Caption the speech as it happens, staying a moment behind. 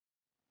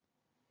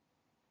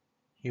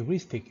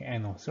Heuristic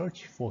anal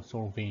search for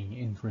solving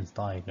inference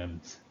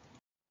diagrams.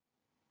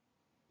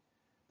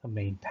 The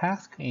main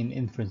task in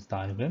inference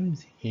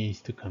diagrams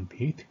is to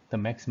compute the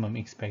maximum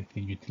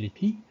expected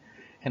utility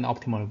and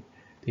optimal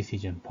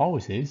decision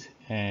policies,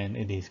 and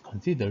it is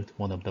considered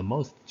one of the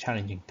most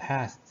challenging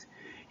tasks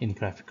in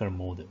graphical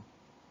model.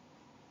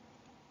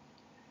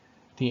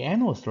 The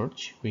anal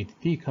search with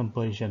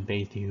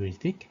decomposition-based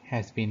heuristic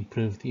has been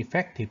proved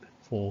effective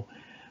for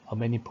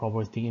many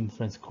probabilistic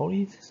inference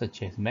queries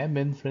such as map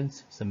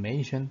inference,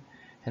 summation,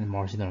 and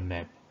marginal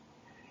map.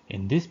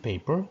 In this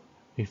paper,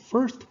 we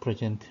first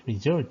present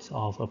results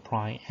of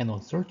applying anal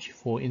search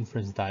for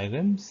inference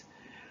diagrams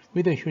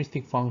with a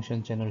heuristic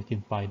function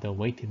generated by the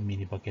weighted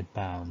mini-bucket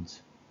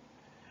bounds.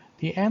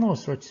 The anal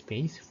search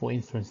space for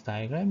inference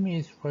diagram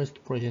is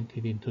first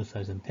presented in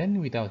 2010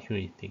 without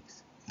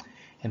heuristics,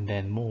 and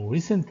then more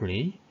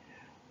recently,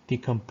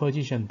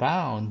 decomposition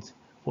bounds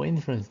for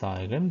inference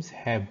diagrams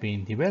have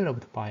been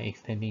developed by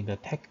extending the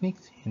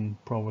techniques in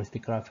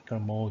probabilistic graphical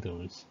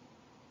models.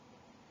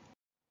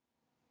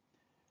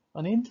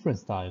 An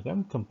inference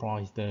diagram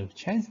comprised of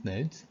chance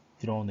nodes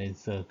drawn as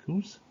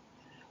circles,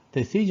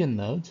 decision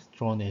nodes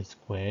drawn as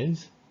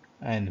squares,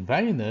 and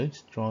value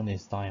nodes drawn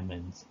as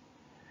diamonds.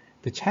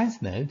 The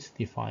chance nodes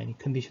define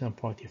conditional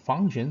probability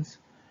functions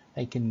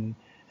like in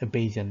a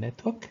Bayesian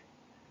network.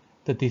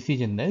 The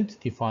decision nodes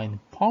define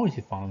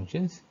policy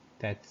functions,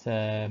 that's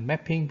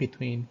mapping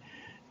between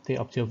the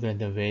observed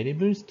random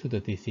variables to the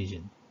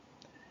decision.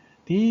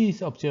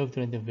 These observed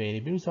random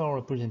variables are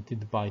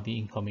represented by the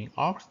incoming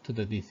arcs to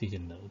the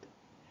decision node.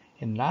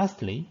 And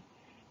lastly,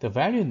 the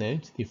value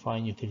nodes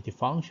define utility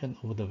function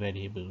of the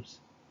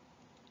variables.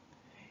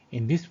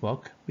 In this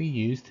work, we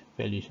used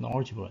valuation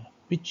algebra,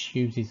 which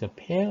uses a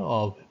pair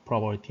of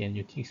probability and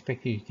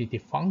expected utility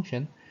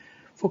function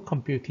for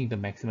computing the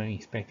maximum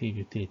expected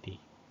utility.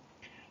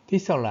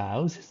 This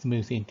allows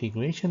smooth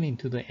integration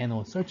into the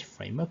anal search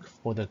framework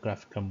for the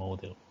graphical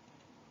model.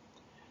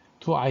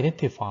 To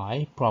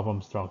identify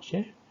problem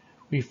structure,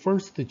 we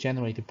first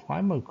generate a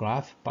primal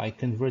graph by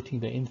converting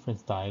the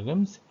inference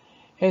diagrams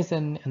as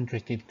an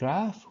undirected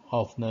graph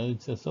of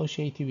nodes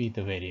associated with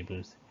the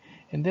variables,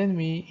 and then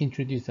we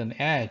introduce an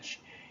edge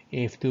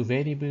if two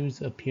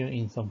variables appear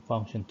in some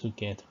function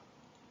together.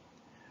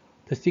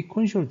 The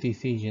sequential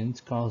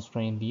decisions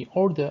constrain the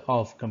order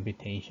of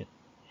computation.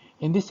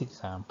 In this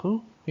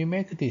example, we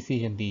make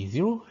decision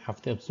D0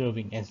 after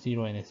observing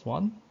S0 and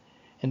S1,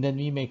 and then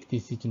we make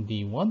decision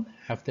D1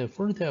 after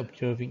further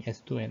observing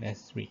S2 and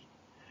S3.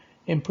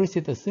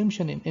 Implicit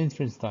assumption in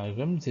inference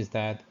diagrams is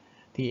that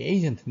the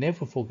agent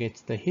never forgets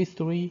the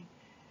history,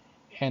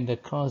 and the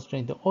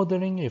constraint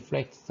ordering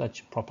reflects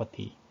such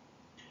property.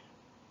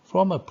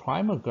 From a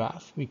primal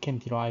graph, we can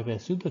derive a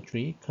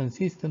pseudo-tree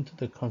consistent to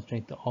the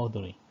constraint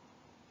ordering.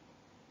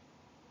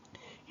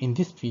 In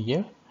this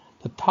figure,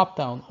 the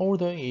top-down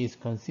order is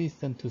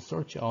consistent to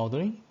search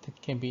ordering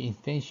that can be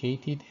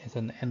instantiated as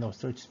an anal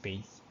search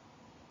space.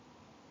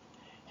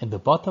 And the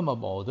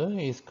bottom-up order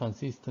is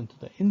consistent to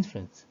the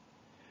inference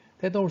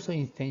that also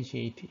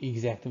instantiate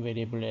exact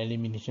variable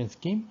elimination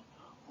scheme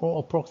or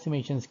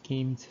approximation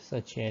schemes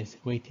such as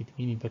weighted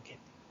mini-bucket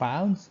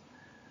bounds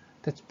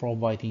that's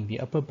providing the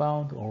upper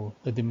bound or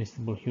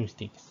admissible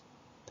heuristics.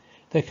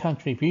 The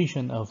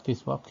contribution of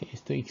this work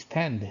is to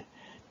extend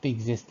the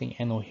existing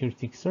anal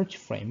heuristic search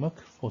framework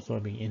for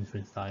solving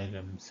inference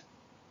diagrams.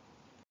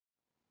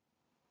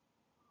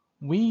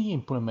 We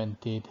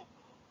implemented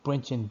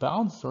branch and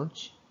bound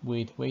search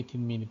with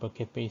weighted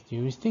mini-bucket based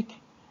heuristic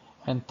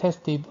and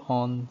tested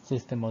on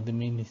system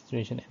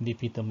administration and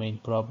DP domain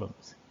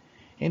problems.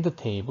 In the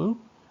table,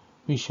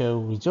 we show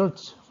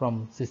results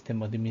from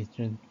system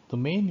administration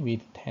domain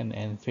with 10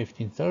 and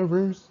 15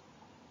 servers,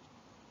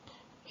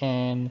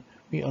 and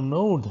we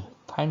enrolled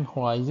time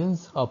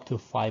horizons up to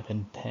 5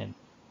 and 10.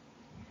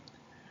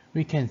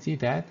 We can see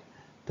that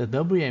the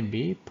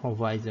WMB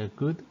provides a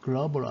good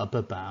global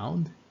upper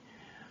bound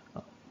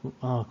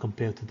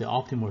compared to the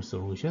optimal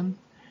solution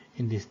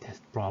in these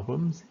test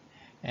problems,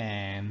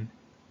 and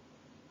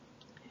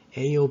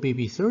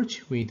AOBB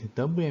search with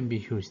WMB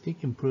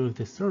heuristic improved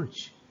the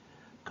search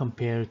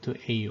compared to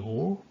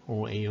AO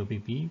or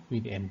AOBB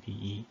with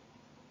MBE.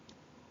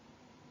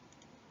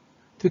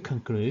 To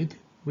conclude,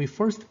 we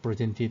first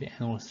presented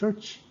anal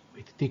search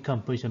with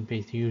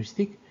decomposition-based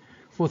heuristic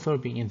for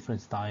solving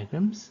inference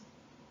diagrams,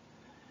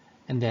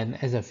 and then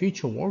as a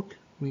future work,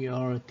 we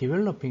are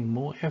developing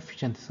more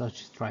efficient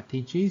search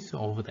strategies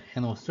over the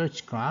anal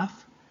search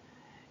graph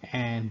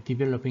and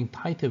developing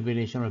tighter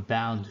variational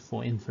bounds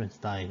for inference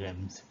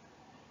diagrams.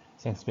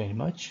 Thanks very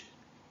much.